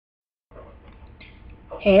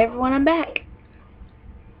Hey everyone, I'm back.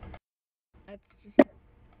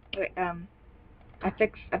 Wait, I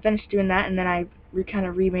finished doing that, and then I kind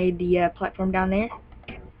of remade the platform down there.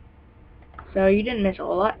 So you didn't miss a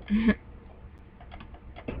whole lot. Just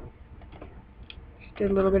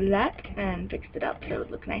did a little bit of that and fixed it up so it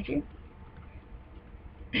would look nicer.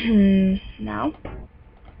 Now,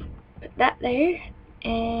 put that there,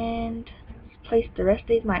 and place the rest of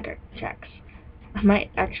these Minecraft tracks. I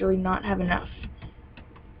might actually not have enough,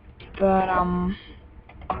 but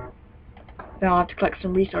then I'll have to collect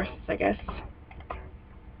some resources, I guess. I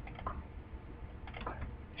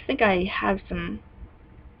think I have some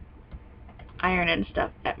iron and stuff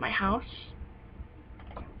at my house,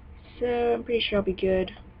 so I'm pretty sure I'll be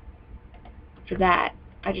good for that.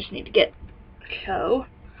 I just need to get, so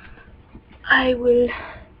I will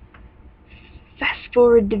fast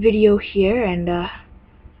forward the video here and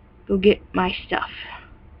go get my stuff.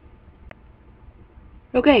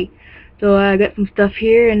 Okay, so I got some stuff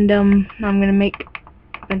here, and I'm gonna make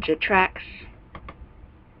a bunch of tracks.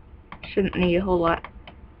 Shouldn't need a whole lot,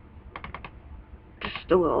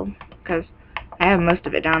 just a little, because I have most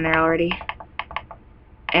of it down there already.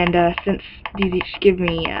 And since these each give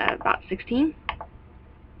me about 16,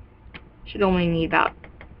 should only need about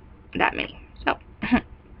that many. So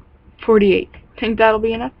 48. Think that'll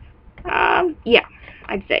be enough? Yeah,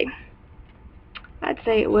 I'd say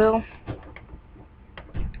it will.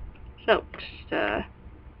 So just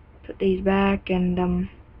put these back and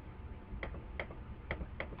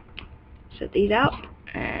set these out,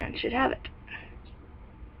 and should have it.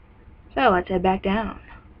 So let's head back down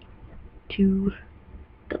to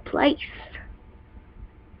the place.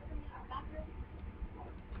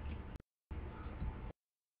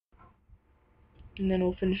 And then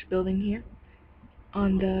we'll finish building here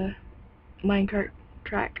on the minecart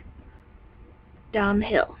track down the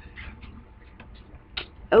hill.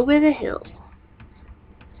 Over the hill.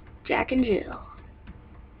 Jack and Jill.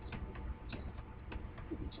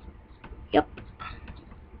 Yep.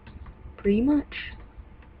 Pretty much.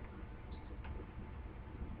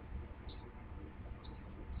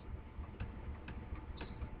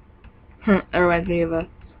 That reminds me of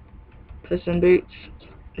Puss in Boots,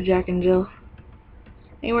 Jack and Jill.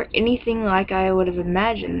 They weren't anything like I would have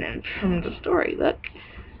imagined them from the storybook.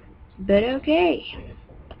 But okay.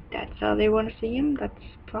 That's how they want to see him. That's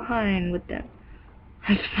fine with them.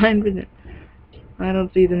 That's fine with them. I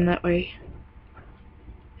don't see them that way.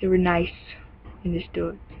 They were nice in the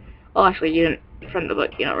story. Well, actually, you didn't, from the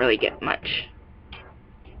book, you don't really get much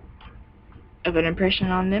of an impression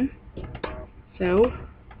on them. So,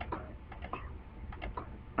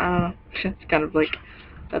 I don't know. It's kind of like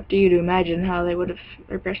up to you to imagine how they would have,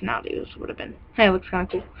 their personalities would have been. Hey, it looks kind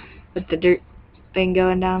of cool with the dirt thing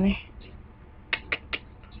going down there.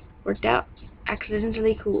 Worked out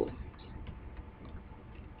accidentally cool.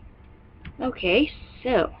 Okay,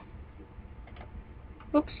 so,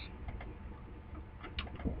 whoops.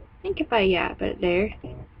 I think if I put it there,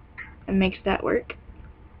 it makes that work.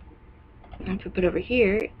 And if I put it over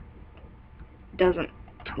here, it doesn't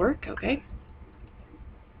work. Okay.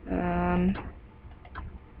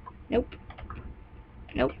 Nope.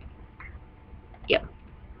 Nope. Yep.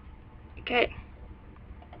 Okay.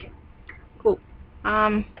 Cool.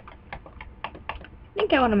 I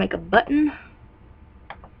think I want to make a button.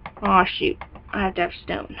 Aw, shoot. I have to have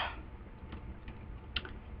stone.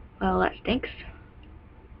 Well, that stinks.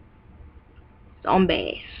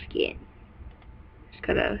 Zombie skin. Just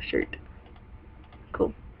got a shirt.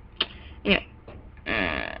 Cool. Anyway.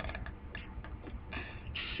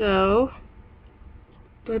 So,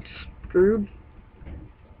 that's screwed.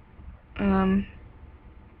 I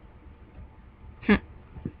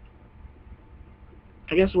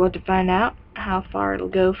guess we'll have to find out how far it'll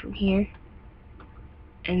go from here.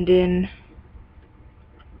 And then,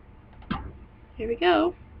 here we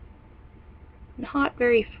go. Not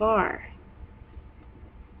very far.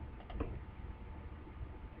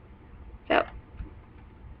 So,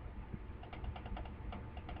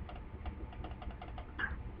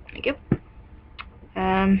 there we go.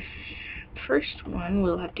 First one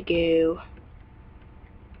we'll have to go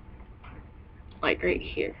like right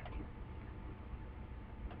here.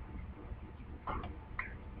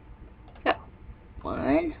 So,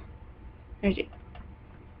 one, there's it.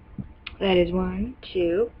 That is 1,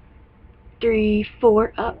 2, 3,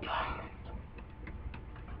 4 up.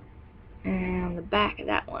 And on the back of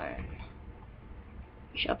that one,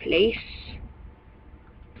 we shall place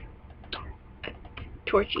a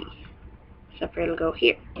torchy. Except for it'll go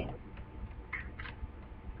here.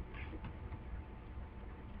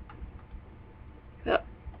 So,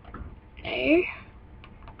 there.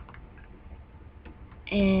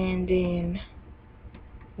 And then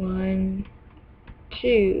 1,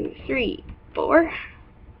 2, 3, 4.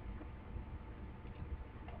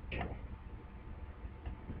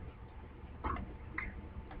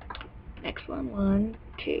 Next one, 1,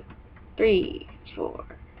 2, 3, 4.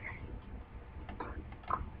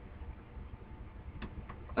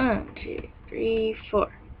 1, 2, 3,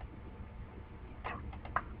 4.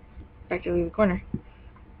 Back to leave the corner.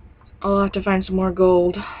 I'll have to find some more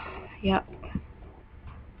gold. Yep.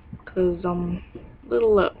 Because I'm a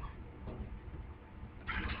little low.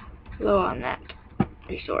 Low on that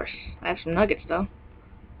resource. I have some nuggets though.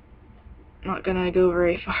 Not gonna go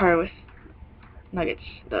very far with nuggets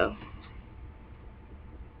though.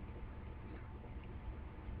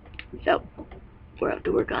 So, we'll have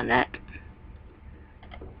to work on that.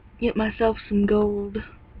 Get myself some gold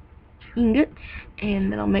ingots,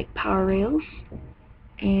 and then I'll make power rails,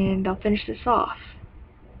 and I'll finish this off.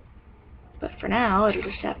 But for now, it'll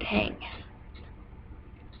just have to hang.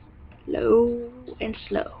 Low and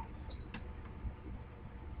slow. I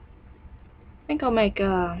think I'll make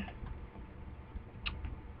a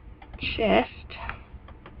chest.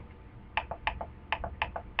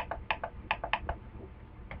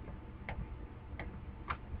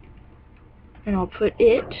 And I'll put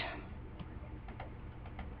it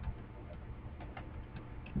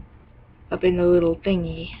up in the little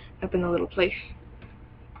thingy, up in the little place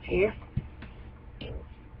here.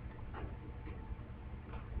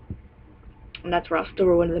 And that's where I'll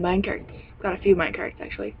store one of the minecarts. Got a few minecarts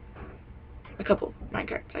actually. A couple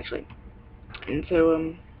minecarts actually. And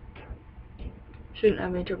so, shouldn't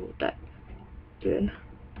have any trouble with that. Good.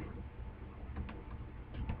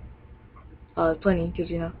 I'll have plenty,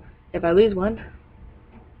 because, you know, if I lose one,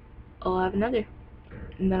 I'll have another.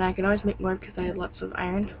 And then I can always make more because I have lots of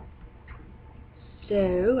iron.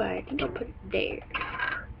 So, I think I'll put it there.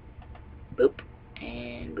 Boop.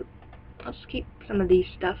 And boop. I'll just keep some of these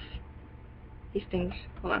things.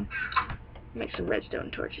 Hold on. Make some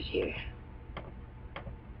redstone torches here.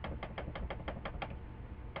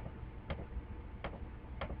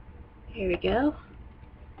 Here we go.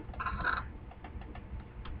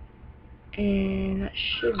 And that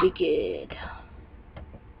should be good.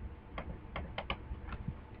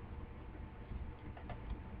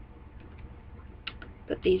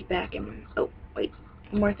 Put these back in. Oh, wait.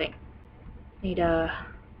 One more thing. Need a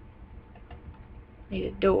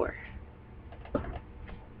door.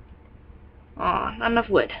 Aw, not enough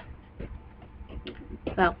wood.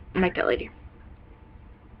 Well, I'll make that later.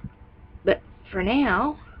 But for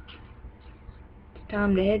now, it's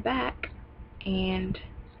time to head back, and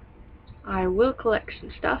I will collect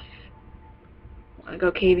some stuff. I'll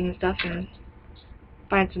go caving and stuff and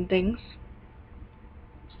find some things.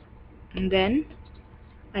 And then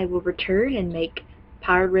I will return and make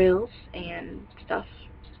powered rails and stuff.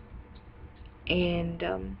 And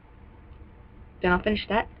then I'll finish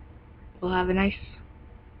that. We'll have a nice,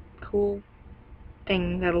 cool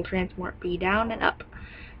thing that'll transport me down and up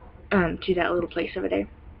to that little place over there,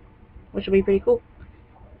 which will be pretty cool.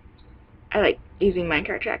 I like using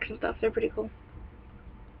minecart tracks and stuff. They're pretty cool.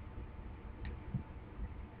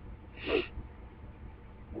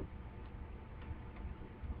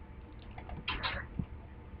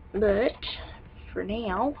 But for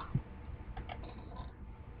now,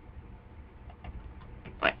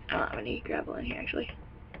 wait, I don't have any gravel in here actually.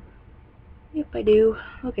 Yep, I do.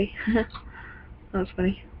 Okay. That was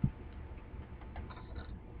funny.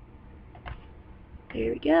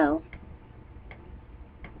 There we go.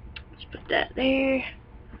 Let's put that there.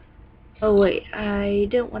 Oh wait, I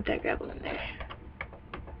don't want that gravel in there.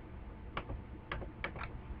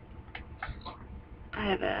 I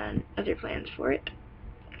have other plans for it.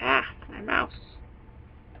 Ah, my mouse.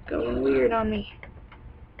 Going weird on me.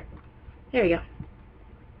 There we go.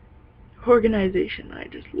 Organization. I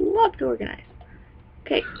just love to organize.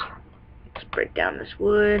 Okay. Let's break down this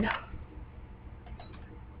wood.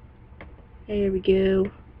 There we go.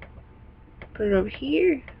 Put it over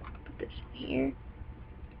here. Put this in here.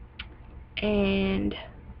 And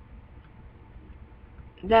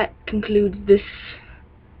that concludes this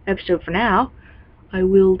episode for now. I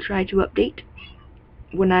will try to update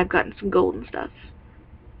when I've gotten some gold and stuff.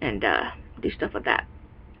 And do stuff like that.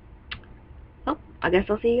 Well, I guess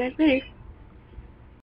I'll see you guys later.